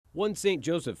One St.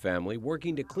 Joseph family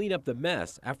working to clean up the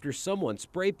mess after someone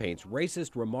spray paints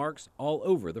racist remarks all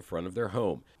over the front of their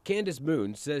home. Candace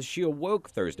Moon says she awoke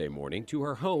Thursday morning to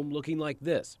her home looking like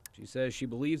this. She says she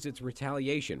believes it's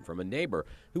retaliation from a neighbor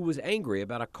who was angry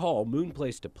about a call Moon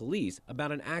placed to police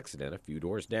about an accident a few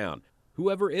doors down.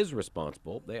 Whoever is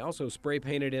responsible, they also spray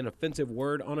painted an offensive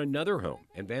word on another home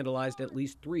and vandalized at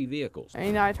least 3 vehicles.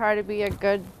 I try to be a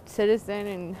good citizen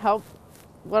and help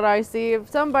what I see. If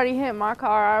somebody hit my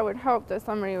car, I would hope that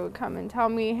somebody would come and tell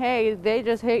me, hey, they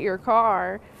just hit your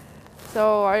car.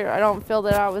 So I don't feel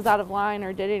that I was out of line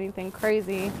or did anything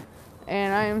crazy.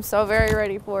 And I am so very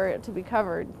ready for it to be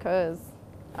covered because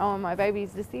I want my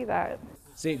babies to see that.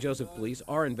 St. Joseph police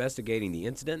are investigating the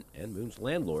incident, and Moon's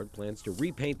landlord plans to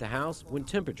repaint the house when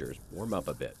temperatures warm up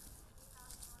a bit.